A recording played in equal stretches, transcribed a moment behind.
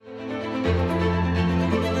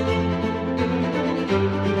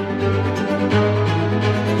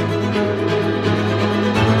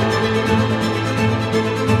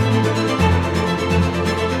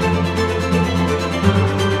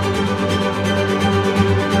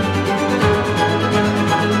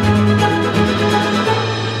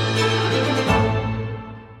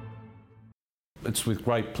with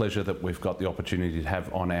great pleasure that we've got the opportunity to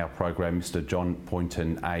have on our program Mr. John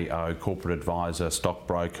Poynton, AO, corporate advisor,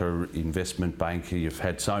 stockbroker, investment banker. You've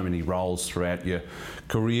had so many roles throughout your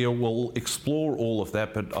career. We'll explore all of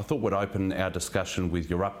that, but I thought we'd open our discussion with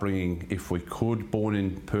your upbringing, if we could. Born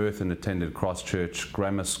in Perth and attended Christchurch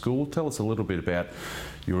Grammar School. Tell us a little bit about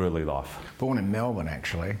your early life. Born in Melbourne,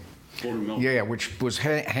 actually. Born in Melbourne? Yeah, which was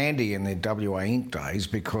handy in the WA Inc. days,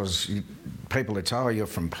 because people would say, oh, you're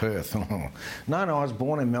from Perth. No, I was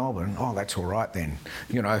born in Melbourne. Oh, that's all right then.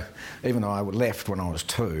 You know, even though I left when I was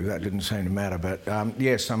 2, that didn't seem to matter. But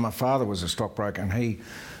yeah, so my father was a stockbroker, and he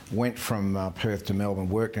went from Perth to Melbourne,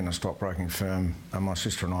 worked in a stockbroking firm. My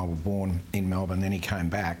sister and I were born in Melbourne. Then he came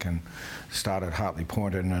back and started Hartley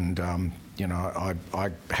Poynton, and you know, I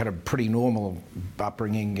had a pretty normal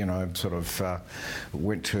upbringing. You know, sort of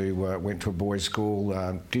went to a boys'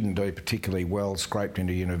 school. Didn't do particularly well. Scraped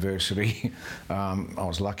into university. I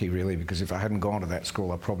was lucky, really, because if I hadn't gone to that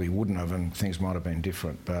school, I probably wouldn't have, and things might have been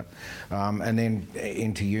different. But and then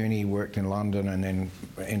into uni, worked in London, and then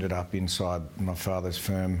ended up inside my father's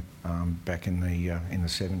firm back in the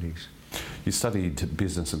 70s. You studied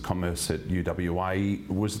business and commerce at UWA.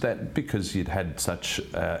 Was that because you'd had such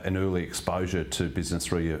an early exposure to business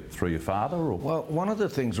through your father? Or? Well, one of the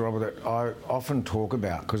things, Robert, that I often talk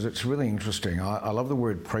about, because it's really interesting, I love the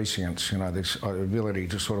word prescience, you know, this ability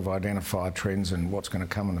to sort of identify trends and what's going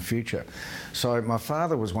to come in the future. So my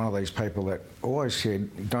father was one of these people that always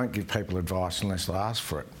said, don't give people advice unless they ask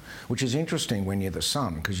for it. Which is interesting when you're the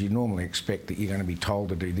son, because you normally expect that you're going to be told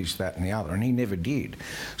to do this, that and the other, and he never did.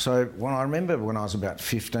 So when I remember when I was about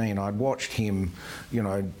 15, I'd watched him, you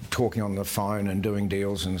know, talking on the phone and doing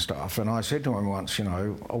deals and stuff, and I said to him once, you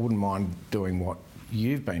know, I wouldn't mind doing what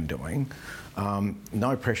you've been doing,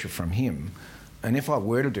 no pressure from him, and if I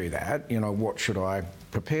were to do that, you know, what should I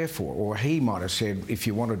prepare for? Or he might have said, if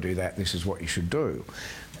you want to do that, this is what you should do.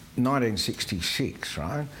 1966,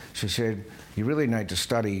 right? She said, you really need to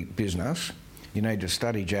study business, you need to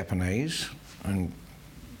study Japanese, and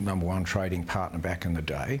 #1 trading partner back in the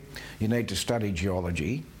day. You need to study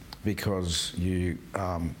geology, because you,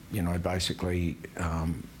 you know, basically,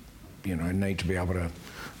 you know, need to be able to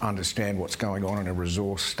understand what's going on in a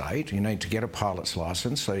resource state. You need to get a pilot's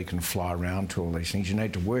licence so you can fly around to all these things. You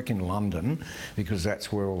need to work in London, because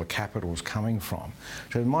that's where all the capital's coming from.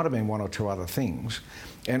 So there might have been 1 or 2 other things.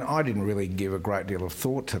 And I didn't really give a great deal of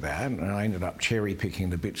thought to that, and I ended up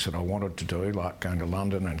cherry-picking the bits that I wanted to do, like going to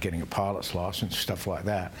London and getting a pilot's licence, stuff like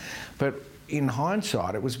that. But in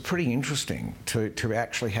hindsight, it was pretty interesting to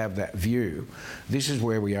actually have that view. This is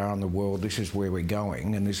where we are in the world, this is where we're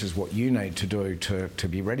going, and this is what you need to do to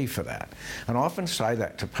be ready for that. And I often say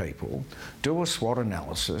that to people: do a SWOT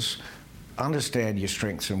analysis, understand your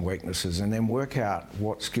strengths and weaknesses, and then work out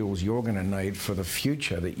what skills you're going to need for the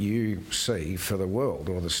future that you see for the world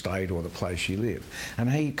or the state or the place you live.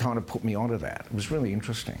 And he kind of put me onto that. It was really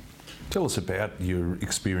interesting. Tell us about your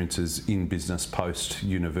experiences in business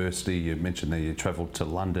post-university. You mentioned that you travelled to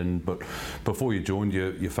London, but before you joined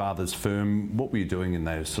your father's firm, what were you doing in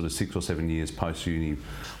those sort of 6 or 7 years post-uni?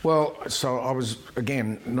 Well, so I was,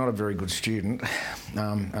 again, not a very good student,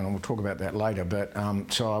 and we'll talk about that later, but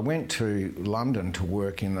so I went to London to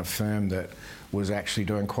work in a firm that was actually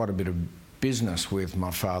doing quite a bit of business with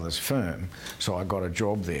my father's firm, so I got a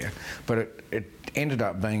job there. But it ended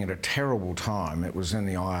up being at a terrible time. It was in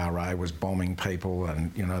the IRA, was bombing people,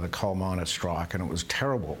 and, you know, the coal miners' strike, and it was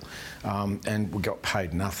terrible. And we got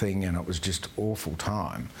paid nothing, and it was just awful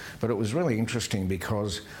time. But it was really interesting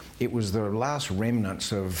because it was the last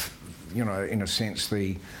remnants of, you know, in a sense,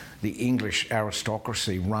 the English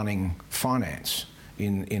aristocracy running finance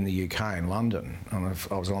in the UK, in London. And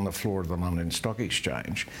I was on the floor of the London Stock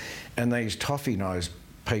Exchange, and these toffee-nosed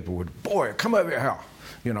people would, boy, come over here,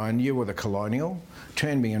 you know, and you were the colonial,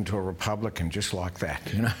 turned me into a Republican just like that,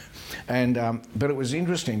 you know. And but it was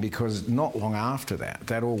interesting because not long after that,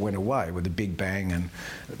 that all went away with the Big Bang and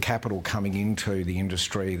capital coming into the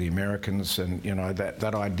industry, the Americans, and, you know,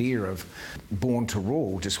 that idea of born to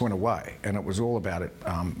rule just went away, and it was all about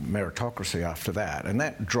meritocracy after that, and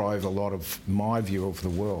that drove a lot of my view of the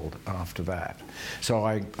world after that. So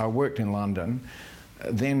I worked in London,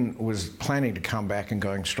 then was planning to come back and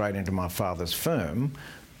going straight into my father's firm,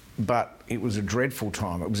 but it was a dreadful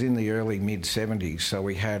time. It was in the early mid-70s, so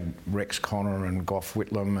we had Rex Connor and Gough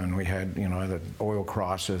Whitlam, and we had, you know, the oil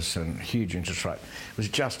crisis and huge interest rate. It was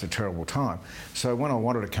just a terrible time. So when I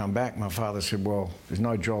wanted to come back, my father said, well, there's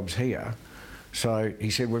no jobs here. So he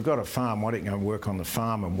said, we've got a farm, why don't you go and work on the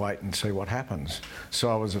farm and wait and see what happens? So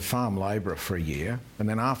I was a farm labourer for a year, and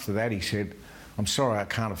then after that he said, I'm sorry, I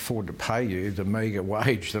can't afford to pay you the meagre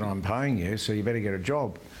wage that I'm paying you, so you better get a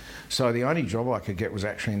job. So the only job I could get was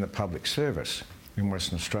actually in the public service in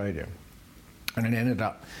Western Australia. And it ended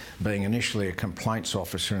up being initially a complaints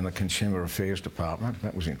officer in the Consumer Affairs Department.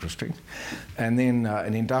 That was interesting. And then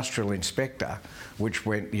an industrial inspector, which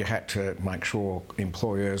meant you had to make sure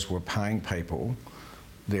employers were paying people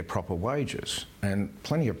their proper wages. And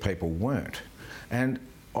plenty of people weren't. And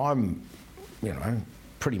I'm,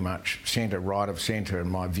 pretty much right of centre in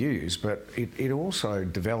my views, but it also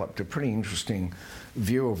developed a pretty interesting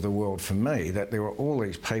view of the world for me, that there were all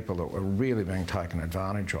these people that were really being taken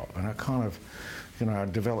advantage of, and I kind of,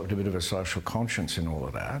 developed a bit of a social conscience in all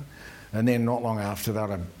of that. And then not long after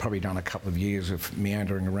that, I'd probably done a couple of years of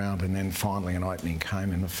meandering around, and then finally an opening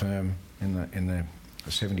came in the firm in the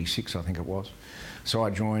 76, I think it was. So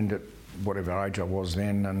I joined at whatever age I was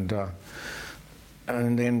then,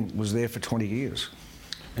 and then was there for 20 years.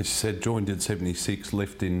 As you said, joined in 76,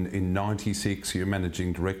 left in 96. You're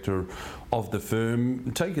managing director of the firm.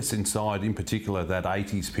 Take us inside, in particular, that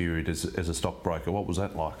 80s period as a stockbroker. What was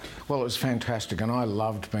that like? Well, it was fantastic, and I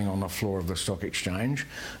loved being on the floor of the stock exchange.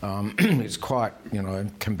 It's quite,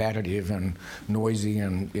 combative and noisy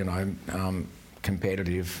and,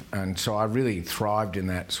 competitive, and so I really thrived in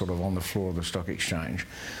that sort of on the floor of the stock exchange.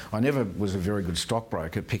 I never was a very good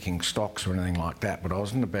stockbroker picking stocks or anything like that, but I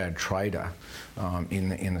wasn't a bad trader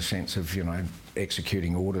in the sense of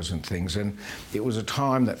executing orders and things. And it was a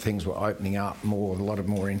time that things were opening up more, a lot of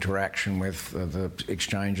more interaction with the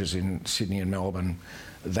exchanges in Sydney and Melbourne.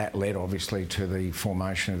 That led obviously to the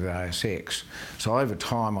formation of the ASX. So over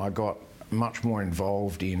time I got much more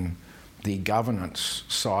involved in the governance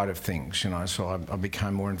side of things, so I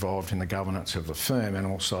became more involved in the governance of the firm and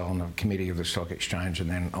also on the committee of the stock exchange, and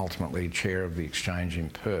then ultimately chair of the exchange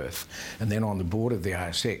in Perth, and then on the board of the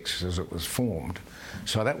ASX as it was formed.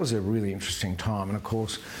 So that was a really interesting time, and of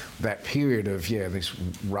course that period of this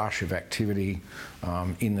rush of activity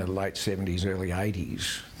in the late 70s, early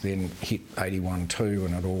 80s, then hit 81-2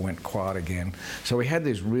 and it all went quiet again. So we had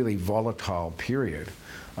this really volatile period,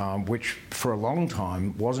 which for a long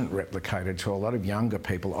time wasn't replicated. To a lot of younger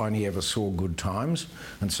people only ever saw good times,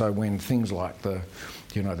 and so when things like the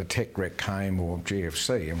tech wreck came, or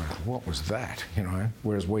GFC, what was that?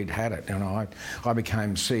 Whereas we'd had it. I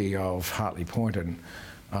became CEO of Hartley Poynton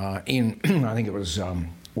in I think it was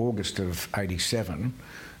August of 87,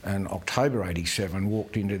 and October 87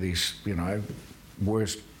 walked into this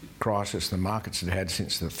worst crisis the markets had had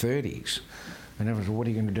since the 30s. And everyone said, what are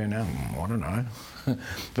you going to do now? I don't know.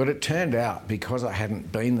 But it turned out, because I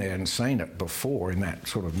hadn't been there and seen it before in that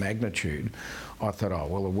sort of magnitude, I thought, oh,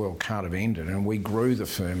 well, the world can't have ended. And we grew the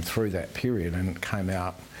firm through that period and it came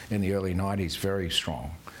out in the early 90s very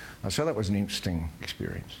strong. So that was an interesting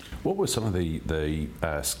experience. What were some of the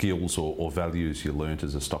skills or values you learnt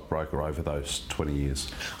as a stockbroker over those 20 years?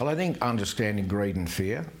 Well, I think understanding greed and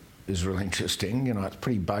fear is really interesting. It's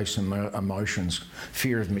pretty base emotions: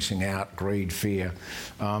 fear of missing out, greed, fear.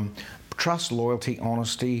 Trust, loyalty,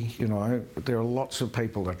 honesty. There are lots of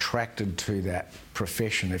people attracted to that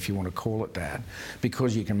profession, if you want to call it that,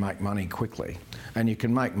 because you can make money quickly and you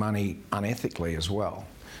can make money unethically as well.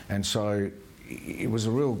 And so it was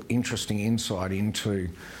a real interesting insight into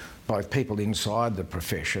both people inside the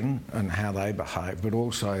profession and how they behave, but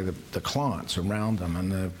also the clients around them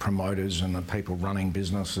and the promoters and the people running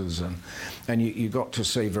businesses, and you got to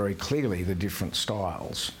see very clearly the different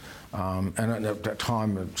styles. And at that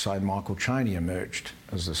time, say, Michael Chaney emerged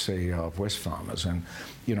as the CEO of Wesfarmers, and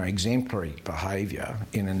exemplary behaviour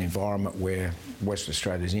in an environment where West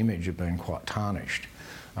Australia's image had been quite tarnished.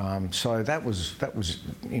 So that was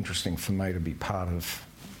interesting for me to be part of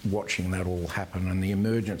watching that all happen, and the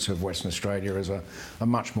emergence of Western Australia as a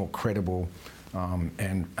much more credible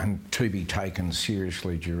and to be taken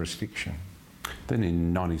seriously jurisdiction. Then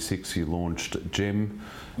in 96 you launched GEM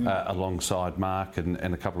alongside Mark and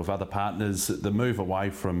a couple of other partners. The move away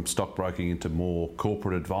from stockbroking into more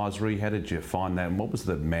corporate advisory, how did you find that, and what was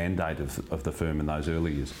the mandate of the firm in those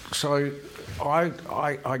early years? So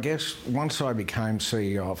I guess once I became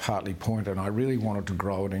CEO of Hartley Poynton, I really wanted to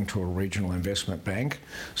grow it into a regional investment bank.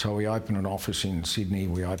 So we opened an office in Sydney,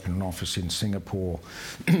 we opened an office in Singapore,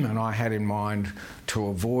 and I had in mind to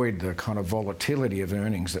avoid the kind of volatility of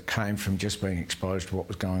earnings that came from just being exposed to what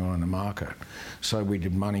was going on in the market. So we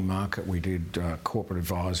did money market, we did corporate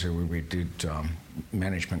advisory, we did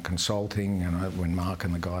management consulting, when Mark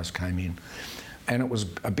and the guys came in. And it was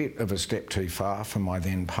a bit of a step too far for my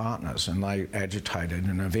then partners, and they agitated,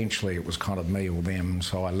 and eventually it was kind of me or them,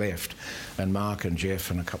 so I left, and Mark and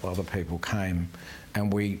Jeff and a couple other people came,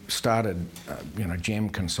 and we started GEM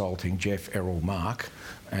Consulting, Jeff, Errol, Mark,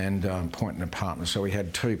 and Poynton and Partners. So we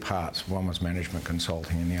had two parts. One was management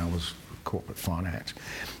consulting and the other was corporate finance.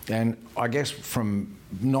 And I guess from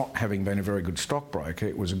not having been a very good stockbroker,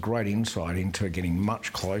 it was a great insight into getting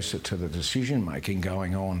much closer to the decision making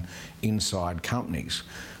going on inside companies.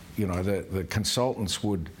 You know, the consultants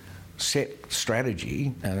would set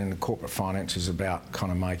strategy, and then the corporate finance is about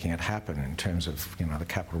kind of making it happen in terms of, you know, the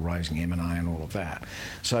capital raising, M&A and all of that.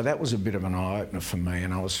 So that was a bit of an eye-opener for me,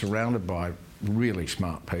 and I was surrounded by really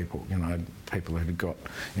smart people, you know, people who had got,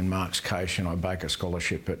 in Mark's case, you know, a Baker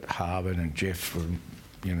Scholarship at Harvard, and Jeff,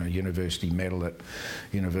 you know, university medal at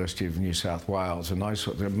University of New South Wales, and those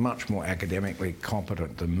sorts, they're much more academically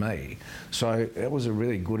competent than me. So it was a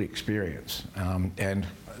really good experience, and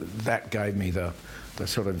that gave me the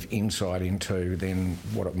sort of insight into then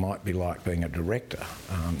what it might be like being a director,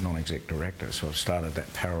 non-exec director. So I've started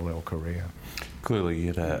that parallel career. Clearly you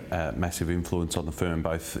had a massive influence on the firm,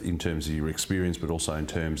 both in terms of your experience but also in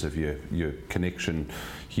terms of your connection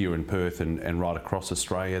here in Perth and right across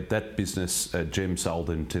Australia. That business, Gem, sold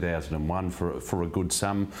in 2001 for a good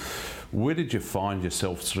sum. Where did you find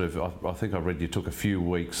yourself sort of, I think I read you took a few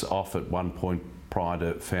weeks off at one point prior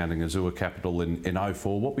to founding Azure Capital in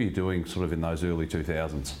 04. What were you doing sort of in those early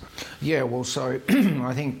 2000s? Yeah, well, so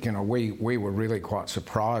I think, you know, we were really quite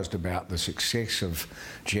surprised about the success of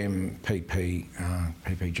Gem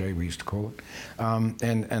PPG, we used to call it.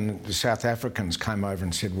 And the South Africans came over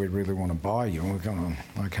and said, we really want to buy you. And we're going,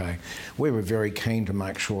 okay. We were very keen to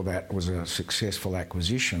make sure that was a successful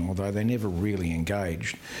acquisition, although they never really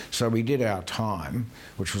engaged. So we did our time,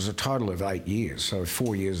 which was a total of 8 years. So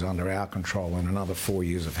 4 years under our control and another 4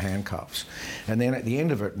 years of handcuffs. And then at the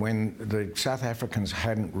end of it, when the South Africans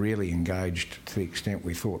hadn't really engaged to the extent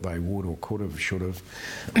we thought they would or could have, should have,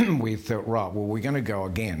 we thought, right, well, we're going to go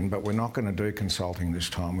again, but we're not going to do consulting this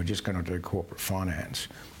time. We're just going to do corporate finance.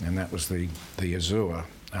 And that was the Azure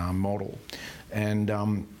model.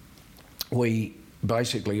 And we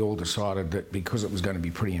basically all decided that because it was going to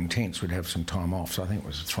be pretty intense, we'd have some time off. So I think it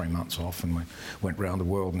was 3 months off, and we went around the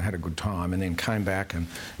world and had a good time, and then came back and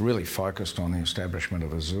really focused on the establishment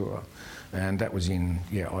of Azure. And that was in,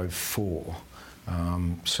 04.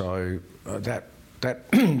 So that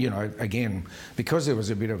you know, again, because there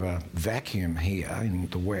was a bit of a vacuum here in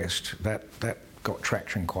the West, that got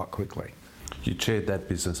traction quite quickly. You chaired that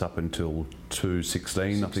business up until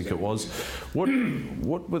 2016, I think it was.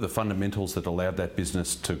 What were the fundamentals that allowed that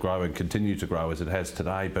business to grow and continue to grow as it has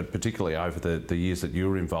today, but particularly over the years that you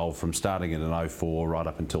were involved, from starting in 04 right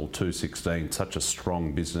up until 2016, such a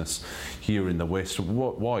strong business here in the West?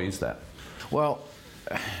 Why is that? Well,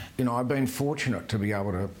 you know, I've been fortunate to be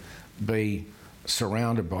able to be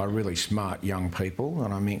surrounded by really smart young people,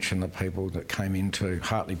 and I mentioned the people that came into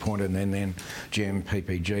Hartley Poynton and then Gem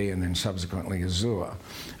PPG and then subsequently Azure,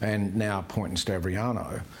 and now Poynton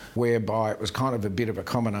Stavrianou, whereby it was kind of a bit of a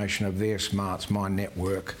combination of their smarts, my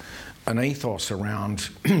network, an ethos around,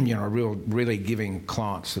 you know, really giving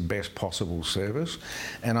clients the best possible service.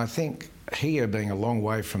 And I think here, being a long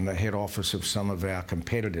way from the head office of some of our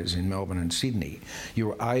competitors in Melbourne and Sydney, you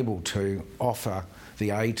were able to offer the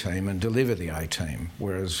A-team and deliver the A-team,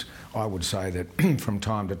 whereas I would say that from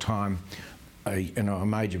time to time a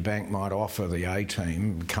major bank might offer the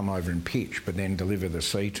A-team, come over and pitch, but then deliver the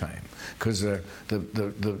C-team, because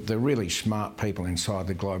the really smart people inside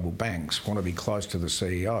the global banks want to be close to the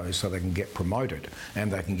CEO so they can get promoted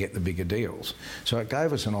and they can get the bigger deals. So it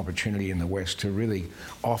gave us an opportunity in the West to really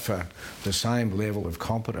offer the same level of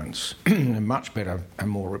competence, a much better and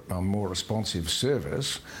more responsive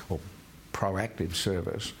service, or proactive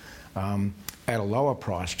service, at a lower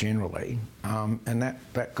price generally, and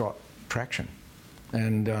that got traction.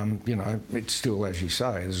 And, you know, it's still, as you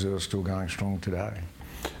say, Azure's still going strong today.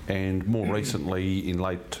 And more recently, in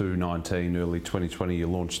late 2019, early 2020, you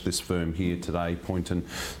launched this firm here today, Poynton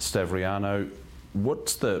Stavrianou.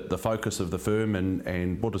 What's the focus of the firm,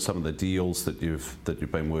 and what are some of the deals that you've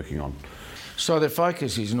been working on? So the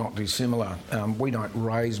focus is not dissimilar. We don't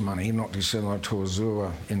raise money, not dissimilar to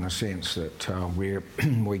Azure in the sense that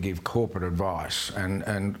we give corporate advice.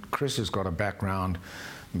 And Chris has got a background,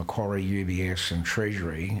 Macquarie, UBS and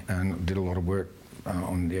Treasury, and did a lot of work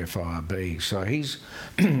on the FIRB. So he's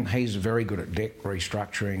very good at debt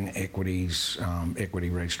restructuring, equities, equity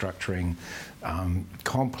restructuring,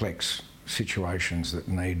 complex situations that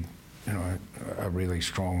need, you know, a really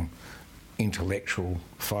strong intellectual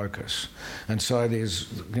focus. And so there's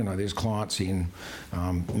clients in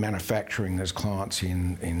manufacturing, there's clients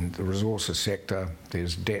in the resources sector,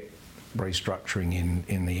 there's debt restructuring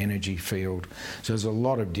in the energy field. So there's a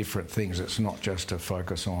lot of different things. It's not just a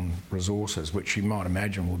focus on resources, which you might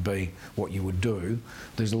imagine would be what you would do.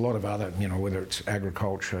 There's a lot of other, you know, whether it's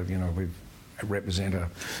agriculture, you know, represent a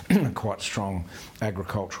quite strong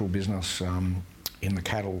agricultural business in the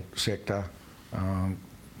cattle sector,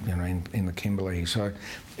 in the Kimberley. So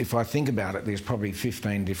if I think about it, there's probably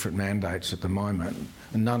 15 different mandates at the moment,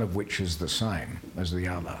 none of which is the same as the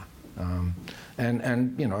other.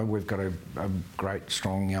 And we've got a great,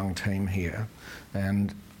 strong young team here.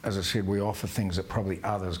 And as I said, we offer things that probably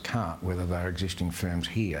others can't, whether they're existing firms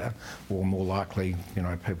here or more likely,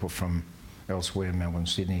 people from elsewhere, Melbourne,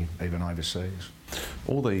 Sydney, even overseas.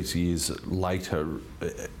 All these years later,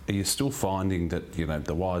 are you still finding that,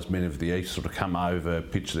 the wise men of the East sort of come over,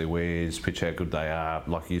 pitch their wares, pitch how good they are,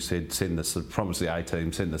 like you said, promise the A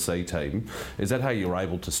team, send the C team? Is that how you're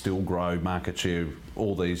able to still grow market share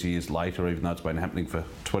all these years later, even though it's been happening for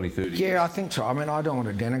 20, 30 years? Yeah, I think so. I mean, I don't want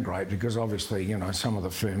to denigrate because obviously, some of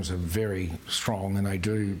the firms are very strong and they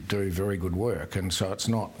do very good work, and so it's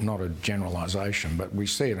not a generalisation, but we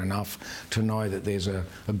see it enough to know that there's a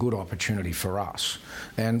good opportunity for us.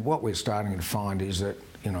 And what we're starting to find is that,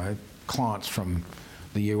 clients from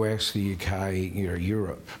the US, the UK,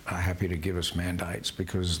 Europe are happy to give us mandates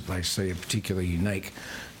because they see a particularly unique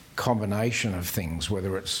combination of things,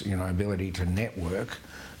 whether it's, ability to network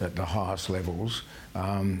at the highest levels,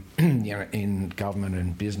 in government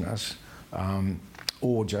and business,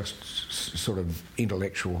 or just sort of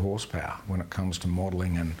intellectual horsepower when it comes to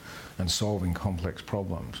modelling and solving complex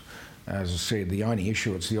problems. As I said, the only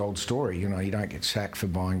issue, it's the old story, you don't get sacked for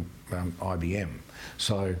buying IBM.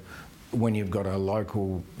 So when you've got a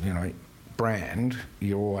local, brand,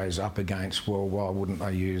 you're always up against, well, why wouldn't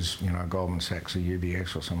they use, Goldman Sachs or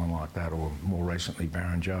UBS or someone like that, or more recently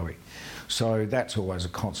Barrenjoey. So that's always a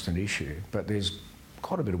constant issue, but there's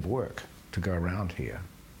quite a bit of work to go around here.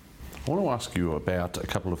 I want to ask you about a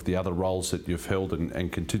couple of the other roles that you've held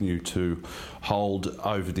and continue to hold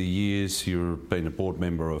over the years. You've been a board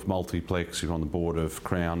member of Multiplex, you're on the board of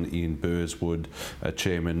Crown in Burswood,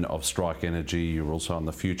 chairman of Strike Energy, you're also on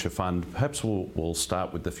the Future Fund. Perhaps we'll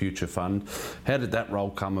start with the Future Fund. How did that role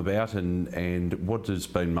come about, and what has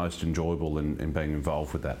been most enjoyable in being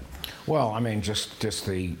involved with that? Well, I mean, just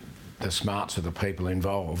the smarts of the people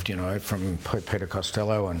involved, from Peter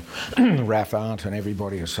Costello and Raf Arndt and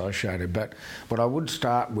everybody associated. But I would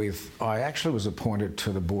start with, I actually was appointed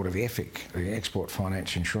to the board of EFIC, the Export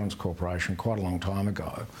Finance Insurance Corporation, quite a long time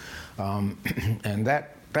ago. And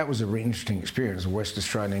that was a really interesting experience, a West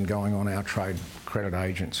Australian going on our trade credit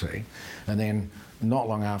agency. And then not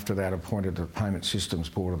long after that, appointed to the Payment Systems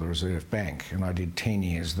Board of the Reserve Bank, and I did 10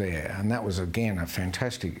 years there. And that was, again, a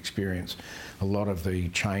fantastic experience. A lot of the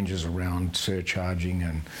changes around surcharging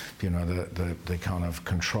and, the kind of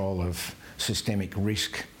control of systemic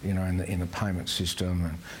risk, in the payment system,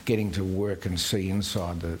 and getting to work and see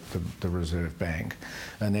inside the Reserve Bank.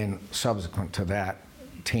 And then subsequent to that,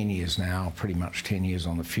 10 years now, pretty much 10 years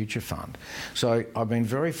on the Future Fund. So I've been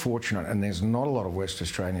very fortunate, and there's not a lot of West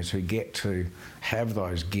Australians who get to have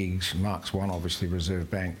those gigs. Mark's one, obviously,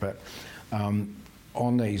 Reserve Bank, but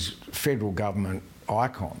on these federal government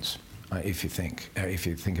icons, if you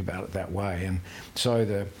think about it that way. And so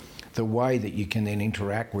the way that you can then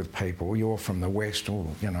interact with people, you're from the West,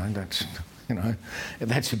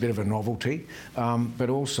 that's a bit of a novelty,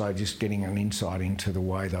 but also just getting an insight into the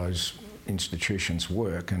way those institutions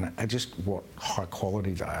work and just what high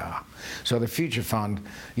quality they are. So the Future Fund,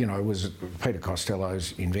 was Peter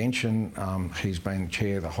Costello's invention. He's been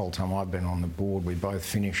chair the whole time I've been on the board. We both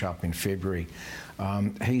finish up in February.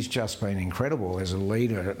 He's just been incredible as a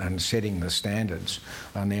leader and setting the standards.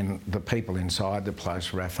 And then the people inside the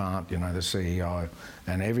place, Raf Arndt, the CEO,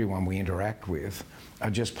 and everyone we interact with are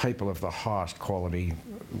just people of the highest quality,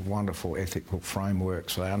 wonderful ethical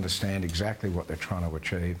frameworks. They understand exactly what they're trying to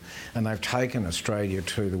achieve, and they've taken Australia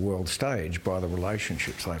to the world stage by the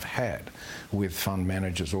relationships they've had with fund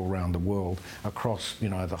managers all around the world across, the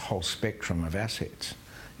whole spectrum of assets,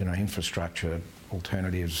 infrastructure,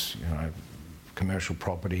 alternatives, commercial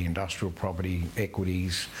property, industrial property,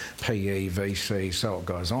 equities, PE, VC, so it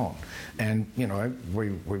goes on. And,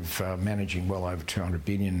 we've managing well over 200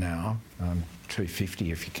 billion now,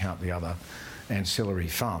 250 if you count the other ancillary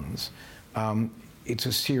funds. It's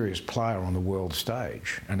a serious player on the world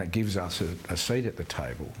stage, and it gives us a seat at the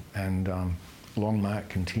table, and long may it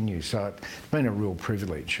continue. So it's been a real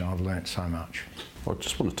privilege, and I've learnt so much. I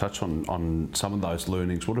just want to touch on some of those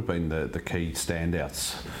learnings. What have been the key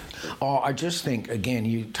standouts? I just think, again,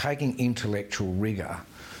 you taking intellectual rigour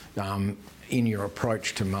in your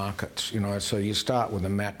approach to markets, so you start with the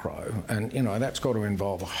macro, and that's got to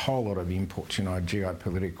involve a whole lot of inputs,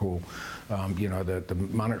 geopolitical, the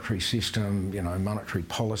monetary system, monetary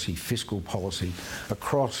policy, fiscal policy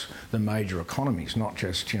across the major economies, not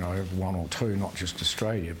just one or two, not just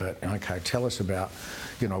Australia, but okay, tell us about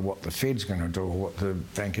what the Fed's going to do, or what the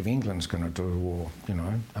Bank of England's going to do, or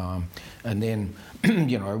and then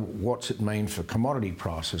what's it mean for commodity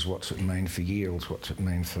prices, what's it mean for yields, what's it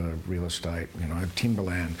mean for real estate,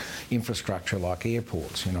 timberland, infrastructure like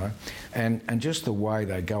airports, and just the way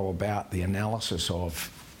they go about the analysis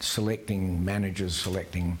of selecting managers,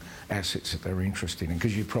 selecting assets that they're interested in,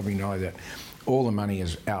 because you probably know that all the money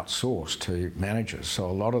is outsourced to managers, so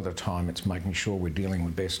a lot of the time it's making sure we're dealing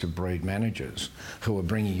with best of breed managers who are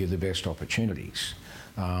bringing you the best opportunities.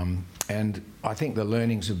 And I think the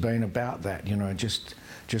learnings have been about that,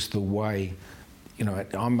 just the way,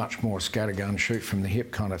 I'm much more scattergun, shoot from the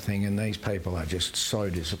hip kind of thing, and these people are just so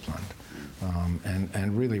disciplined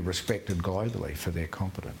and really respected globally for their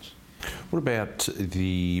competence. What about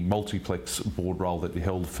the multiplex board role that you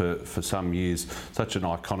held for some years? Such an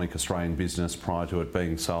iconic Australian business prior to it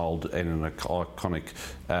being sold, and an iconic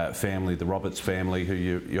family, the Roberts family, who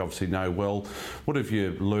you obviously know well. What did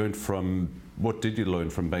you learn from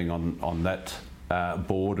being on that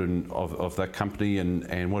board and of that company,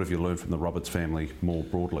 and what have you learned from the Roberts family more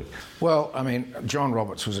broadly? Well, I mean, John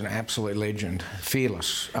Roberts was an absolute legend,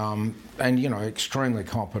 fearless, and extremely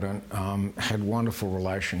competent, had wonderful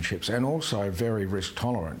relationships, and also very risk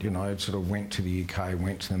tolerant. Sort of went to the UK,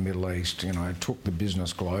 went to the Middle East, took the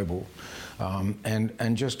business global,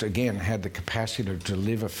 and just again had the capacity to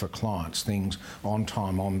deliver for clients things on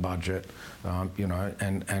time, on budget,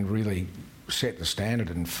 and really set the standard,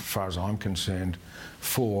 and as far as I'm concerned,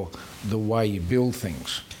 for the way you build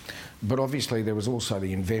things. But obviously there was also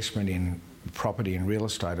the investment in property and real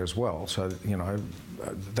estate as well, so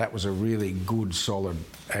that was a really good solid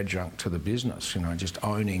adjunct to the business, just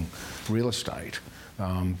owning real estate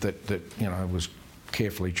that was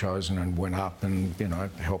carefully chosen and went up and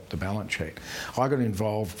helped the balance sheet. I got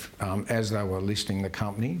involved as they were listing the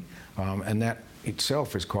company, and that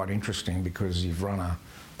itself is quite interesting, because you've run a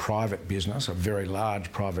private business, a very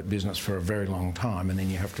large private business, for a very long time, and then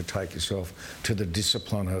you have to take yourself to the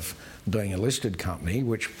discipline of being a listed company,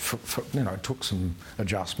 which took some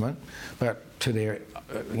adjustment. But to their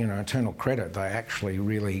eternal credit, they actually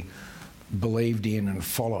really believed in and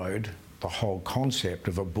followed the whole concept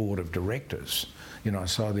of a board of directors.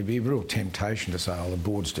 So there'd be a real temptation to say, oh, the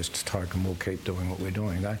board's just a token, we'll keep doing what we're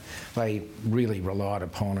doing. They really relied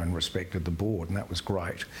upon and respected the board, and that was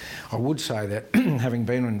great. I would say that having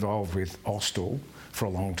been involved with Austal for a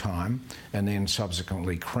long time, and then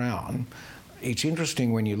subsequently Crown, it's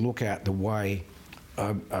interesting when you look at the way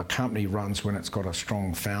a company runs when it's got a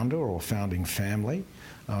strong founder or founding family,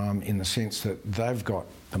 in the sense that they've got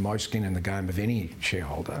the most skin in the game of any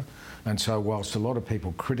shareholder. And so whilst a lot of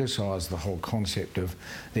people criticise the whole concept of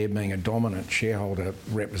there being a dominant shareholder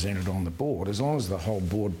represented on the board, as long as the whole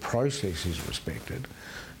board process is respected,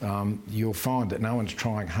 you'll find that no one's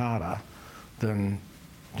trying harder than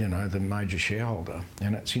the major shareholder.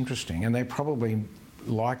 And it's interesting. And they're probably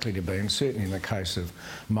likely to be, and certainly in the case of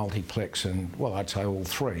Multiplex and, well, I'd say all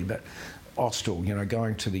three, but Austal,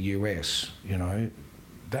 going to the US,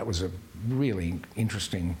 that was a really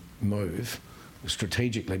interesting move,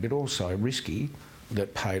 strategically, but also risky,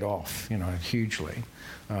 that paid off, hugely.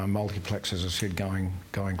 Multiplex, as I said, going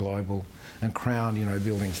global, and Crown,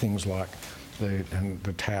 building things like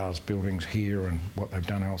the towers, buildings here, and what they've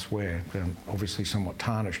done elsewhere. Obviously, somewhat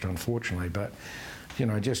tarnished, unfortunately, but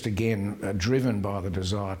just again driven by the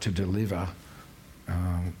desire to deliver,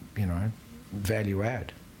 value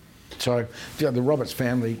add. So the Roberts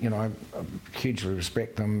family, I hugely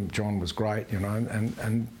respect them. John was great,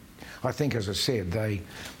 and I think, as I said,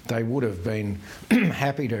 they would have been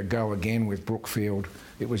happy to go again with Brookfield.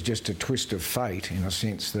 It was just a twist of fate, in a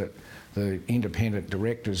sense that the independent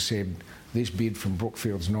directors said, this bid from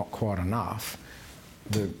Brookfield's not quite enough.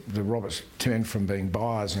 The Roberts turned from being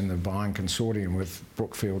buyers in the buying consortium with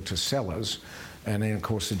Brookfield to sellers, and then, of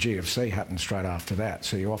course, the GFC happened straight after that.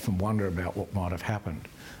 So you often wonder about what might have happened.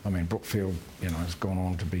 I mean, Brookfield, has gone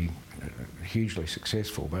on to be hugely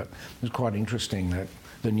successful, but it was quite interesting that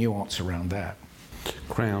the nuance around that.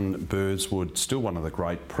 Crown Burswood, still one of the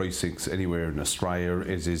great precincts anywhere in Australia,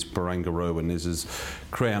 as is Barangaroo, and as is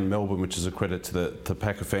Crown Melbourne, which is a credit to the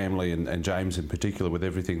Packer family and James in particular, with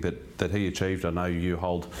everything that he achieved. I know you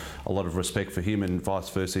hold a lot of respect for him, and vice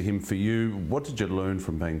versa, him for you. What did you learn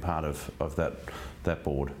from being part of that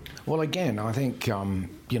board? Well, again, I think,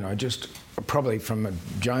 just probably from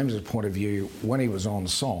James's point of view, when he was on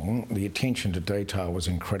song, the attention to detail was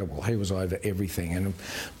incredible. He was over everything. And,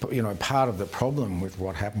 part of the problem with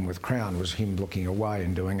what happened with Crown was him looking away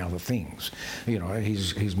and doing other things.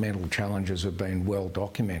 His mental challenges have been well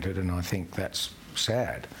documented, and I think that's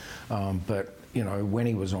sad. But when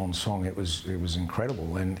he was on song, it was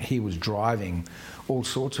incredible, and he was driving all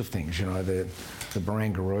sorts of things. The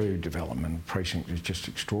Barangaroo development precinct is just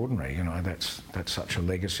extraordinary. That's such a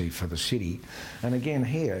legacy for the city. And again,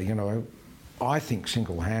 here, I think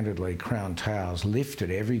single-handedly Crown Towers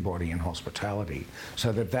lifted everybody in hospitality,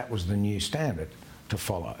 so that was the new standard to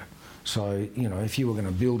follow. So if you were going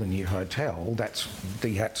to build a new hotel,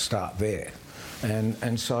 you had to start there,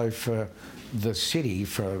 and so for the city,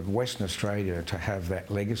 for Western Australia to have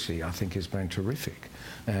that legacy, I think has been terrific.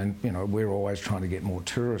 And, we're always trying to get more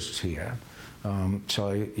tourists here.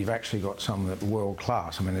 So you've actually got some that world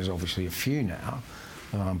class. I mean, there's obviously a few now,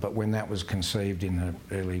 but when that was conceived in the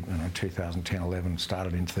early 2010, 11,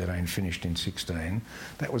 started in 13, finished in 16,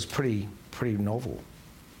 that was pretty novel.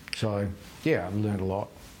 So, yeah, I've learned a lot.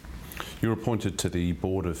 You were appointed to the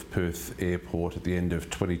board of Perth Airport at the end of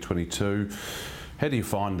 2022. How do you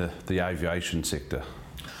find the aviation sector?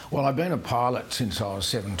 Well, I've been a pilot since I was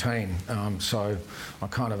 17, so I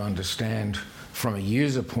kind of understand from a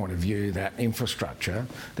user point of view that infrastructure,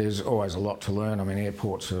 there's always a lot to learn. I mean,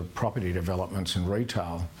 airports are property developments and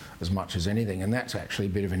retail as much as anything, and that's actually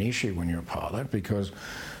a bit of an issue when you're a pilot, because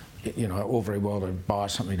all very well to buy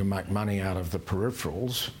something to make money out of the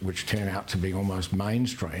peripherals, which turn out to be almost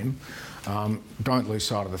mainstream. Don't lose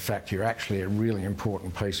sight of the fact you're actually a really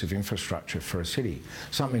important piece of infrastructure for a city.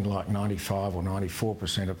 Something like 95 or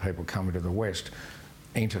 94% of people coming to the west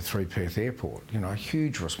enter through Perth Airport. A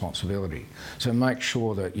huge responsibility. So make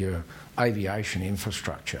sure that your aviation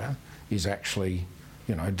infrastructure is actually,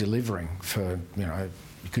 delivering for,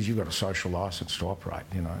 because you've got a social licence to operate,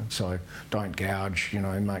 so don't gouge,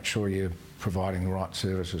 make sure you're providing the right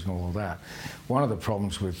services and all of that. One of the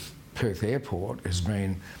problems with Perth Airport has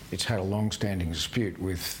been it's had a long-standing dispute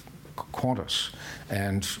with Qantas,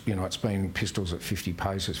 and it's been pistols at 50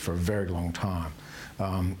 paces for a very long time.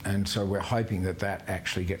 And so we're hoping that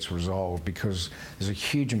actually gets resolved, because there's a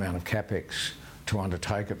huge amount of capex to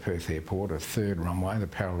undertake at Perth Airport, a third runway, the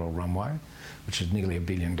parallel runway, which is nearly $1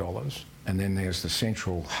 billion. And then there's the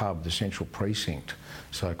central hub, the central precinct,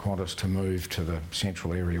 so Qantas to move to the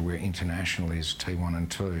central area where international is T1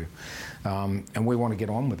 and 2. And we want to get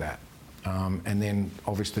on with that. And then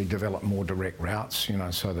obviously develop more direct routes,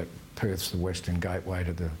 so that Perth's the western gateway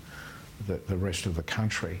to the rest of the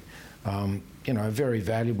country. A very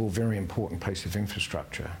valuable, very important piece of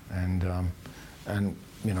infrastructure, and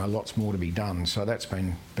lots more to be done. So that's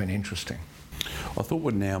been interesting. I thought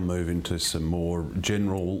we'd now move into some more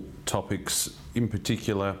general topics. In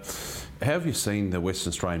particular, how have you seen the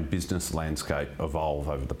Western Australian business landscape evolve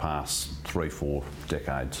over the past 3-4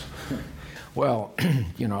 decades? Well,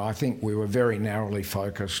 I think we were very narrowly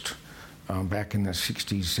focused back in the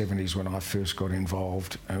 60s, 70s when I first got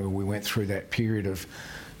involved. We went through that period of,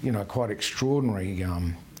 quite extraordinary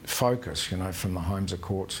focus, from the Holmes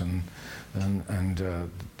Courts and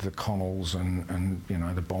the Connells and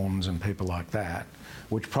the Bonds and people like that,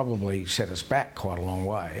 which probably set us back quite a long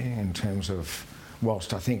way in terms of,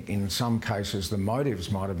 whilst I think in some cases the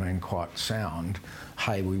motives might have been quite sound,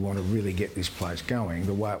 hey, we want to really get this place going,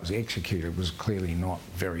 the way it was executed was clearly not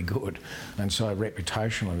very good, and so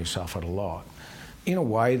reputationally we suffered a lot. In a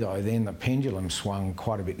way, though, then the pendulum swung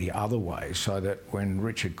quite a bit the other way, so that when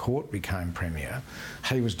Richard Court became Premier,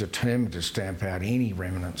 he was determined to stamp out any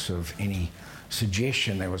remnants of any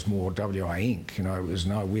suggestion there was more WA Inc. It was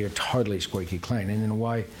no, we're totally squeaky clean. And in a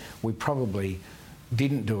way, we probably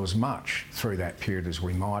didn't do as much through that period as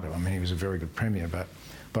we might have. I mean, he was a very good Premier,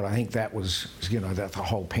 but I think that was, that the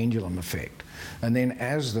whole pendulum effect. And then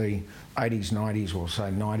as the 80s, 90s, or say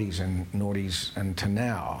 90s and noughties and to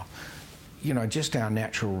now, just our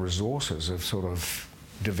natural resources have sort of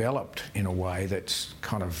developed in a way that's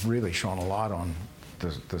kind of really shone a light on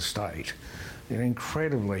the state. An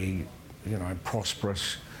incredibly,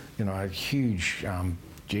 prosperous, huge,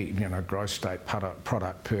 gross state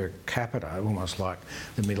product per capita, almost like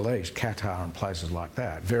the Middle East, Qatar and places like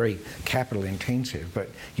that. Very capital intensive, but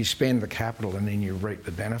you spend the capital and then you reap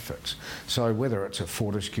the benefits. So whether it's at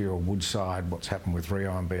Fortescue or Woodside, what's happened with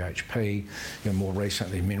Rio and BHP, more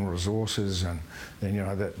recently Mineral Resources, and then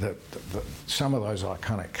some of those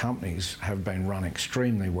iconic companies have been run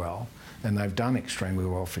extremely well, and they've done extremely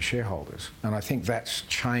well for shareholders. And I think that's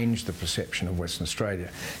changed the perception of Western Australia.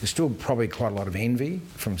 There's still probably quite a lot of envy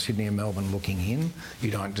from Sydney and Melbourne looking in.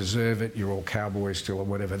 You don't deserve it, you're all cowboys still or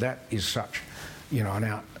whatever. That is such, you know,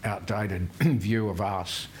 an outdated view of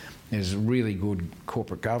us. There's really good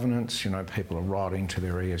corporate governance, you know, people are right into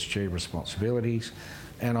their ESG responsibilities.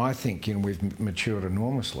 And I think, you know, we've matured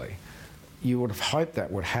enormously. You would have hoped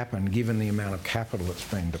that would happen given the amount of capital that's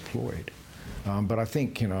been deployed. But I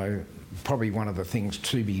think, you know, probably one of the things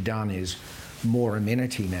to be done is more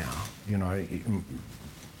amenity now. You know,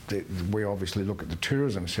 we obviously look at the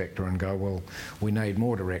tourism sector and go, well, we need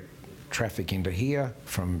more direct traffic into here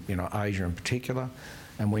from, you know, Asia in particular,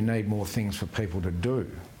 and we need more things for people to do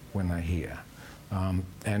when they're here.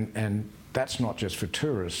 And that's not just for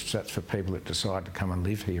tourists, that's for people that decide to come and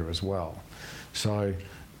live here as well. So,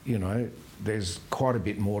 you know, there's quite a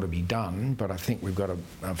bit more to be done, but I think we've got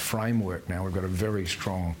a framework now. We've got a very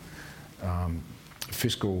strong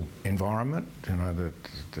fiscal environment. You know,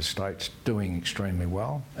 the state's doing extremely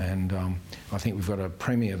well, and I think we've got a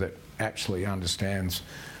premier that actually understands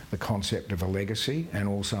the concept of a legacy and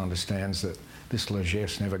also understands that this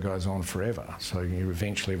largesse never goes on forever. So you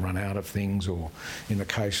eventually run out of things, or in the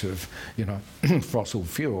case of, you know, fossil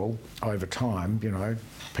fuel, over time, you know,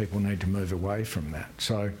 people need to move away from that.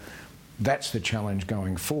 So that's the challenge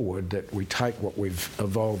going forward, that we take what we've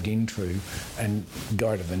evolved into and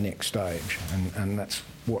go to the next stage, and that's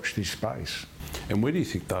watch this space. And where do you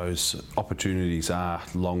think those opportunities are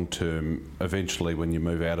long term, eventually, when you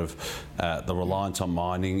move out of the reliance on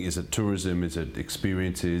mining? Is it tourism? Is it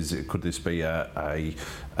experiences? Could this be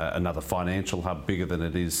another financial hub bigger than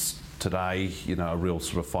it is today, you know, a real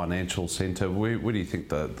sort of financial centre? Where do you think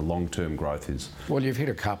the long-term growth is? Well, you've hit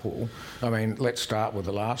a couple. I mean, let's start with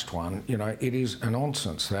the last one. You know, it is a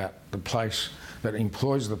nonsense that the place that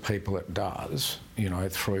employs the people it does, you know,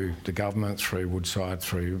 through the government, through Woodside,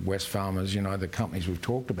 through Wesfarmers, you know, the companies we've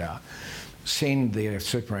talked about, send their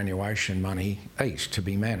superannuation money east to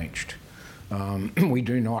be managed. We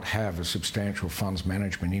do not have a substantial funds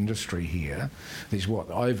management industry here. There's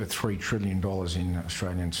over $3 trillion in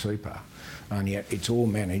Australian super, and yet it's all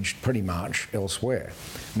managed pretty much elsewhere.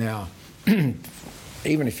 Now,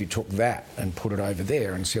 even if you took that and put it over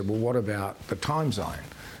there and said, well, what about the time zone?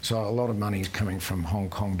 So a lot of money is coming from Hong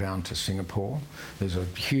Kong down to Singapore. There's a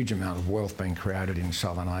huge amount of wealth being created in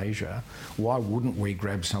Southern Asia. Why wouldn't we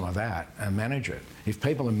grab some of that and manage it? If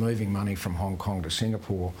people are moving money from Hong Kong to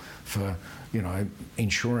Singapore for, you know,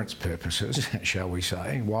 insurance purposes, shall we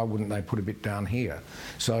say, why wouldn't they put a bit down here?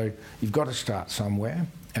 So you've got to start somewhere.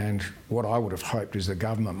 And what I would have hoped is the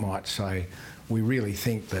government might say, we really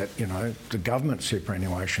think that, you know, the government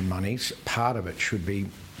superannuation monies, part of it should be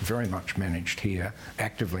very much managed here,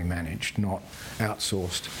 actively managed, not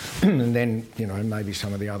outsourced. And then, you know, maybe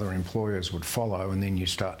some of the other employers would follow, and then you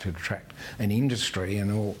start to attract an industry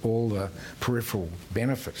and all the peripheral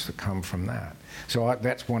benefits that come from that. So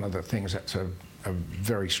that's one of the things that's a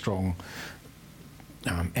very strong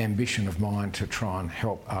ambition of mine, to try and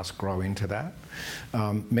help us grow into that.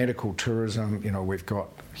 Medical tourism, you know, we've got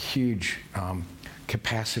huge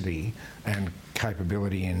capacity and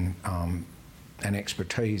capability in and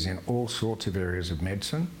expertise in all sorts of areas of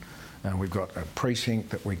medicine. We've got a precinct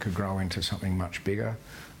that we could grow into something much bigger.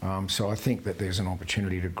 So I think that there's an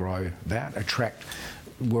opportunity to grow that, attract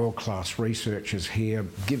world-class researchers here,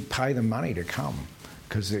 pay them money to come,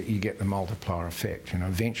 because you get the multiplier effect. You know,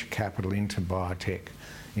 venture capital into biotech,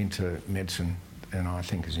 into medicine, and I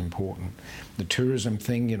think is important. The tourism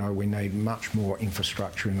thing, you know, we need much more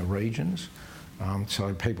infrastructure in the regions.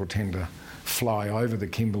 So people tend to fly over the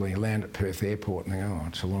Kimberley, land at Perth Airport, and they go, oh,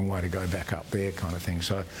 it's a long way to go back up there, kind of thing.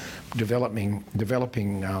 So developing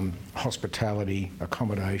hospitality,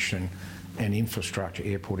 accommodation and infrastructure,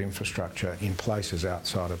 airport infrastructure in places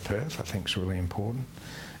outside of Perth, I think is really important.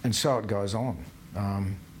 And so it goes on,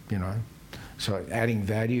 you know. So adding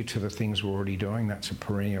value to the things we're already doing, that's a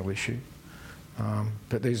perennial issue.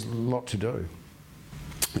 But there's a lot to do.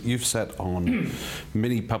 You've sat on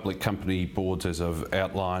many public company boards, as I've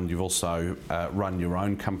outlined. You've also run your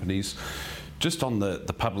own companies. Just on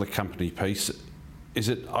the public company piece, is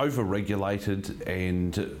it over-regulated,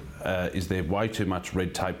 and is there way too much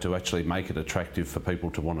red tape to actually make it attractive for people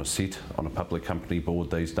to want to sit on a public company board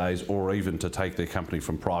these days, or even to take their company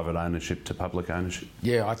from private ownership to public ownership?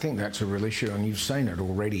 Yeah, I think that's a real issue, and you've seen it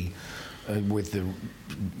already with the,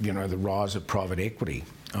 you know, the rise of private equity.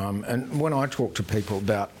 And when I talk to people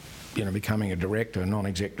about, you know, becoming a director, a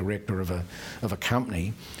non-exec director of a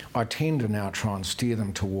company, I tend to now try and steer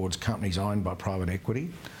them towards companies owned by private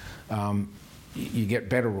equity. You get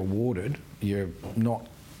better rewarded. You're not,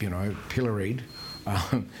 you know, pilloried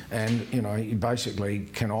And, you know, you basically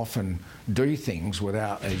can often do things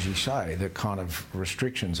without, as you say, the kind of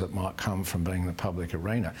restrictions that might come from being in the public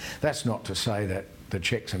arena. That's not to say that the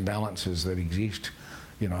checks and balances that exist,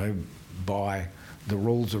 you know, by the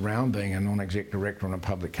rules around being a non-exec director on a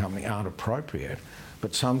public company aren't appropriate,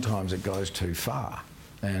 but sometimes it goes too far.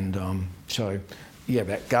 And so, yeah,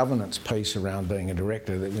 that governance piece around being a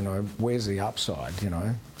director, that, you know, where's the upside, you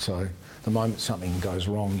know? So the moment something goes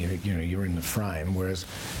wrong, you know, you're in the frame. Whereas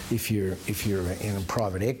if you're in a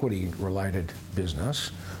private equity related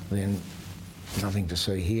business, then nothing to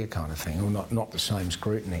see here kind of thing, or not the same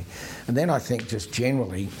scrutiny. And then I think just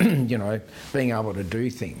generally, you know, being able to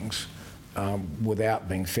do things without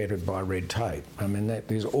being fettered by red tape. I mean,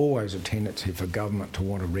 there's always a tendency for government to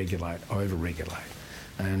want to regulate, over-regulate.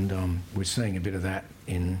 And we're seeing a bit of that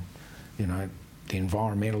in, you know, the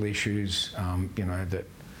environmental issues, you know, that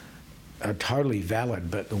are totally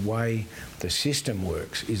valid, but the way the system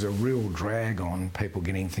works is a real drag on people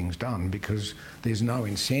getting things done because there's no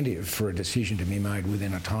incentive for a decision to be made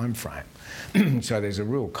within a time frame. So there's a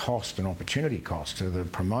real cost and opportunity cost to the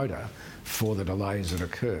promoter for the delays that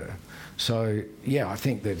occur. So, yeah, I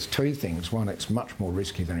think there's two things. One, it's much more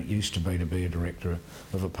risky than it used to be a director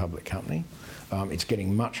of a public company. It's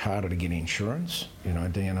getting much harder to get insurance, you know,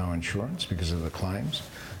 D&O insurance because of the claims.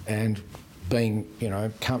 And being, you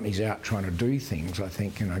know, companies out trying to do things, I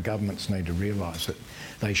think, you know, governments need to realise that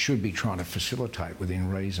they should be trying to facilitate within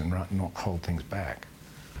reason, right, and not hold things back.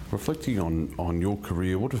 Reflecting on your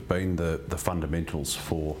career, what have been the fundamentals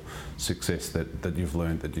for success that you've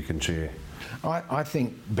learned that you can share? I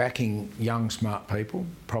think backing young, smart people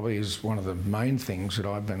probably is one of the main things that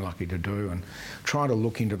I've been lucky to do, and trying to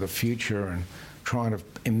look into the future and trying to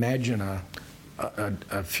imagine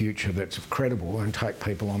a future that's credible and take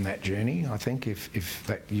people on that journey. I think if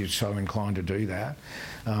that you're so inclined to do that.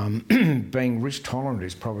 Being risk tolerant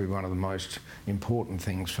is probably one of the most important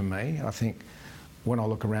things for me. I think when I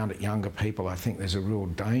look around at younger people, I think there's a real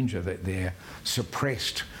danger that they're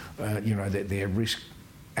suppressed, you know, that their risk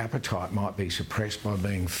appetite might be suppressed by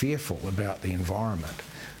being fearful about the environment.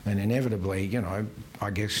 And inevitably, you know, I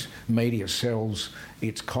guess media sells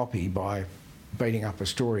its copy by beating up a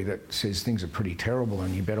story that says things are pretty terrible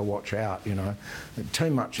and you better watch out, you know. Too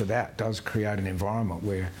much of that does create an environment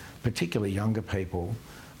where particularly younger people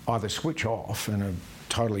either switch off and are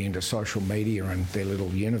totally into social media and their little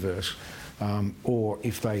universe, or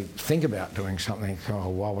if they think about doing something, oh,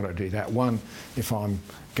 why would I do that? One, if I'm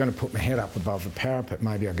going to put my head up above the parapet,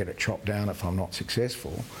 maybe I'll get it chopped down if I'm not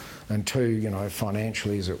successful. And two, you know,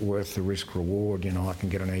 financially, is it worth the risk reward? You know, I can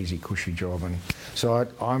get an easy, cushy job. And so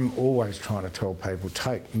I'm always trying to tell people,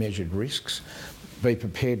 take measured risks, be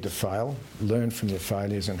prepared to fail, learn from your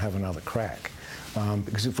failures and have another crack.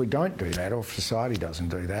 Because if we don't do that, or if society doesn't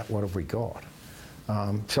do that, what have we got?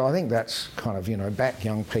 So I think that's kind of, you know, back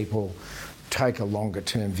young people, take a longer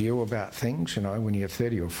term view about things. You know, when you're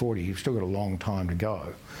 30 or 40, you've still got a long time to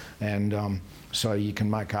go. And so you can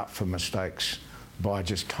make up for mistakes by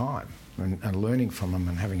just time and learning from them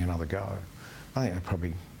and having another go. I think that's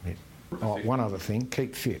probably it. Oh, one other thing,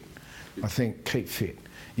 keep fit. I think keep fit.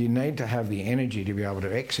 You need to have the energy to be able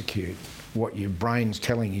to execute what your brain's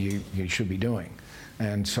telling you you should be doing.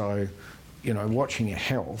 And so, you know, watching your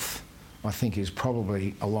health, I think, is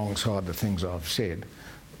probably, alongside the things I've said,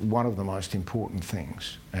 one of the most important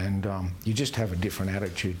things. And you just have a different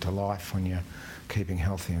attitude to life when you're keeping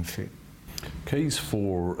healthy and fit. Keys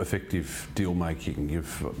for effective deal making.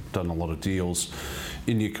 You've done a lot of deals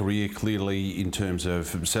in your career, clearly, in terms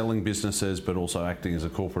of selling businesses, but also acting as a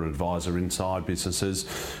corporate advisor inside businesses.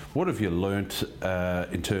 What have you learnt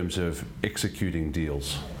in terms of executing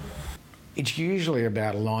deals? It's usually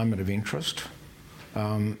about alignment of interest.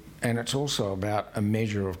 And it's also about a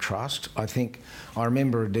measure of trust. I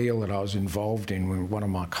remember a deal that I was involved in when one of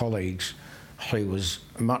my colleagues, who was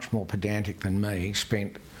much more pedantic than me,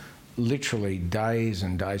 spent literally days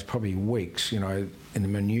and days, probably weeks, you know, in the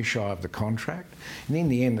minutiae of the contract. And in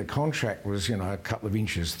the end, the contract was, you know, a couple of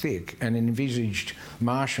inches thick and envisaged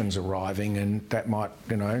Martians arriving, and that might,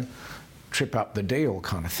 you know, trip up the deal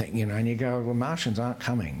kind of thing, you know. And you go, well, Martians aren't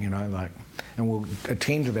coming, you know, like, and we'll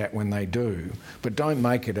attend to that when they do, but don't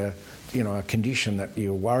make it a, you know, a condition that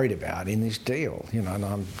you're worried about in this deal, you know. And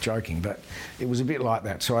I'm joking, but it was a bit like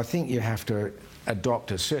that. So I think you have to adopt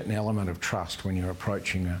a certain element of trust when you're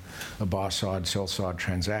approaching a buy-side, sell-side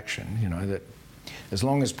transaction, you know, that as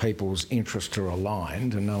long as people's interests are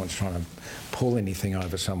aligned and no one's trying to pull anything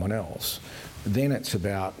over someone else, then it's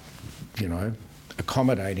about, you know,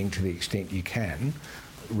 accommodating to the extent you can,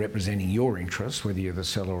 representing your interests, whether you're the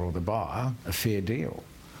seller or the buyer, a fair deal.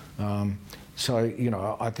 So, you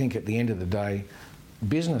know, I think at the end of the day,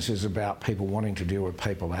 business is about people wanting to deal with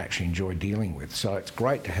people they actually enjoy dealing with. So it's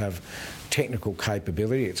great to have technical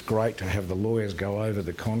capability, it's great to have the lawyers go over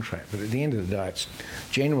the contract, but at the end of the day it's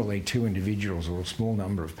generally two individuals or a small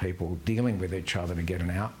number of people dealing with each other to get an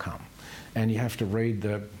outcome. And you have to read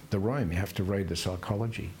the room, you have to read the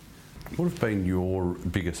psychology. What have been your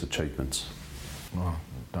biggest achievements? Well,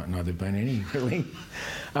 I don't know there've been any, really.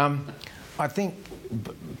 I think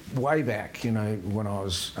way back, you know, when I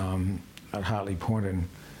was at Hartley Poynton,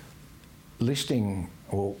 listing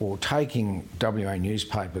or taking WA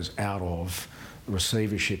newspapers out of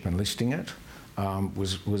receivership and listing it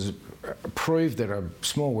was proved that a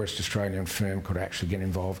small West Australian firm could actually get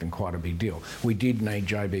involved in quite a big deal. We did need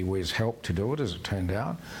JB Ware's help to do it, as it turned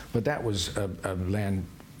out, but that was a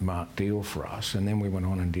landmark deal for us. And then we went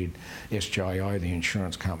on and did SJO, the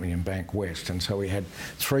insurance company, and Bank West, and so we had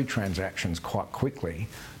 3 transactions quite quickly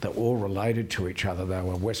that were all related to each other. They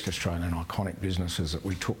were West Australian iconic businesses that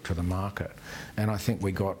we took to the market, and I think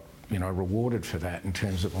we got, you know, rewarded for that in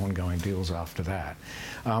terms of ongoing deals after that.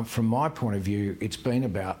 From my point of view, it's been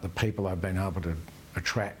about the people I've been able to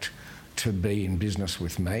attract to be in business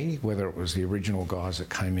with me, whether it was the original guys that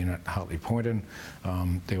came in at Hartley Poynton.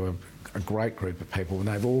 There were a great group of people, and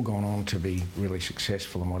they've all gone on to be really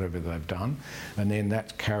successful in whatever they've done. And then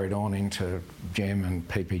that's carried on into GEM and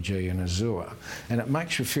PPG and Azure. And it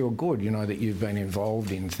makes you feel good, you know, that you've been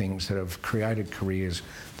involved in things that have created careers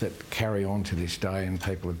that carry on to this day and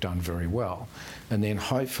people have done very well. And then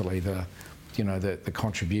hopefully the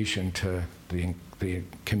contribution to the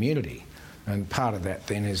community. And part of that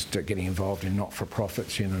then is getting involved in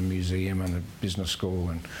not-for-profits, you know, a museum and a business school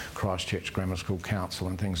and Christchurch Grammar School Council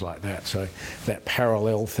and things like that. So that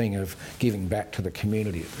parallel thing of giving back to the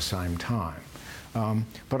community at the same time.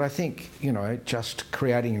 But I think, you know, just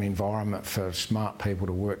creating an environment for smart people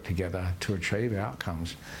to work together to achieve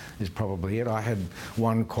outcomes is probably it. I had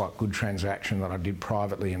one quite good transaction that I did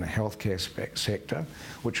privately in the healthcare sector,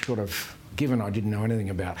 which sort of, given I didn't know anything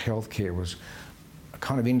about healthcare, was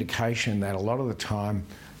kind of indication that a lot of the time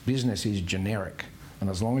business is generic, and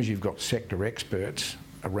as long as you've got sector experts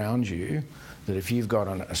around you, that if you've got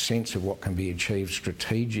a sense of what can be achieved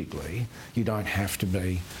strategically, you don't have to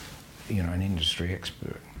be, you know, an industry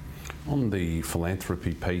expert. On the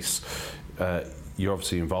philanthropy piece, you're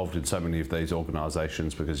obviously involved in so many of these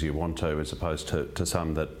organisations because you want to, as opposed to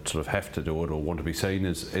some that sort of have to do it or want to be seen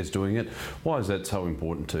as doing it. Why is that so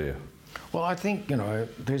important to you? Well, I think, you know,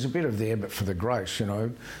 there's a bit of there, but for the grace, you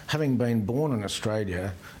know, having been born in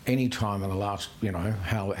Australia any time in the last, you know,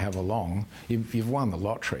 however long, you've won the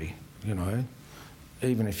lottery, you know,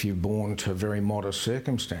 even if you're born to very modest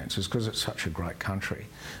circumstances, because it's such a great country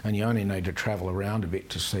and you only need to travel around a bit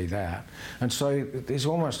to see that. And so there's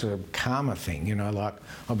almost a karma thing, you know, like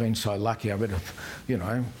I've been so lucky, I better, you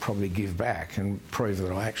know, probably give back and prove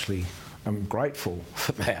that I actually am grateful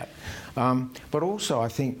for that. But also I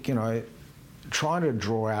think, you know, trying to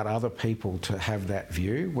draw out other people to have that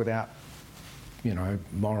view without, you know,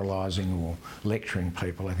 moralising or lecturing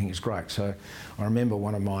people, I think is great. So I remember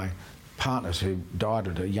one of my partners who died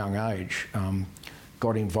at a young age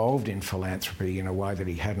got involved in philanthropy in a way that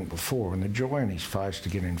he hadn't before, and the joy in his face to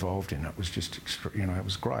get involved in it was just, you know, it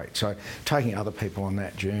was great. So taking other people on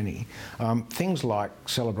that journey. Things like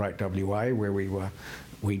Celebrate WA, where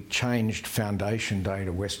we changed Foundation Day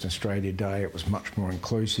to Western Australia Day. It was much more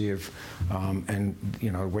inclusive, and,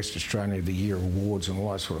 you know, West Australia of the Year awards and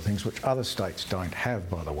all those sort of things, which other states don't have,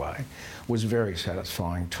 by the way, was very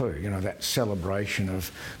satisfying too. You know, that celebration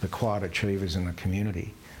of the quiet achievers in the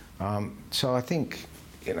community. So I think,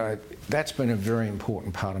 you know, that's been a very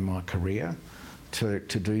important part of my career to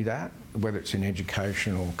do that, whether it's in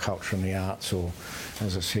education or culture and the arts or,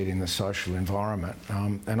 as I said, in the social environment.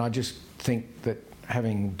 And I just think that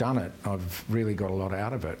having done it, I've really got a lot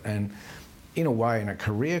out of it. And in a way, in a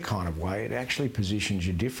career kind of way, it actually positions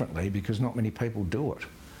you differently because not many people do it.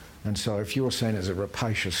 And so if you're seen as a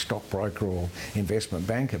rapacious stockbroker or investment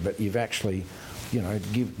banker, but you've actually, you know,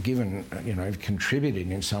 given, you know, contributed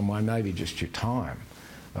in some way, maybe just your time,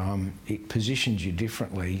 it positions you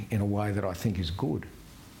differently in a way that I think is good.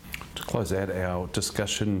 To close out our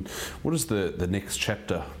discussion, what does the next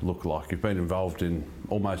chapter look like? You've been involved in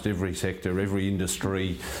almost every sector, every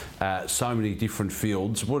industry, so many different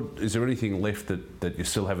fields. Is there anything left that you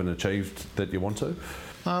still haven't achieved that you want to?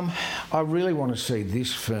 I really want to see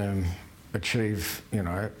this firm achieve, you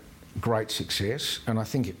know, great success, and I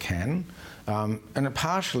think it can. And it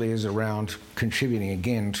partially is around contributing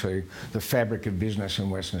again to the fabric of business in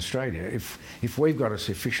Western Australia. If we've got a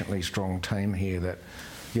sufficiently strong team here that,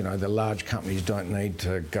 you know, the large companies don't need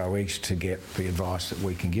to go east to get the advice that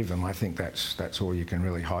we can give them. I think that's all you can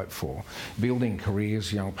really hope for. Building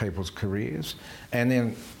careers, young people's careers, and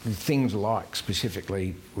then things like,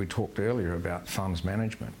 specifically, we talked earlier about funds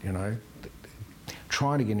management, you know,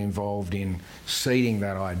 trying to get involved in seeding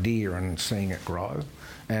that idea and seeing it grow.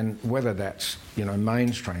 And whether that's, you know,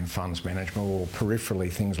 mainstream funds management or peripherally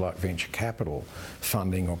things like venture capital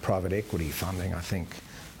funding or private equity funding, I think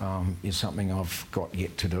is something I've got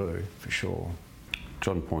yet to do, for sure.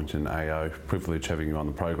 John Poynton, AO, privilege having you on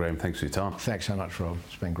the program. Thanks for your time. Thanks so much, Rob.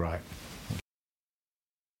 It's been great.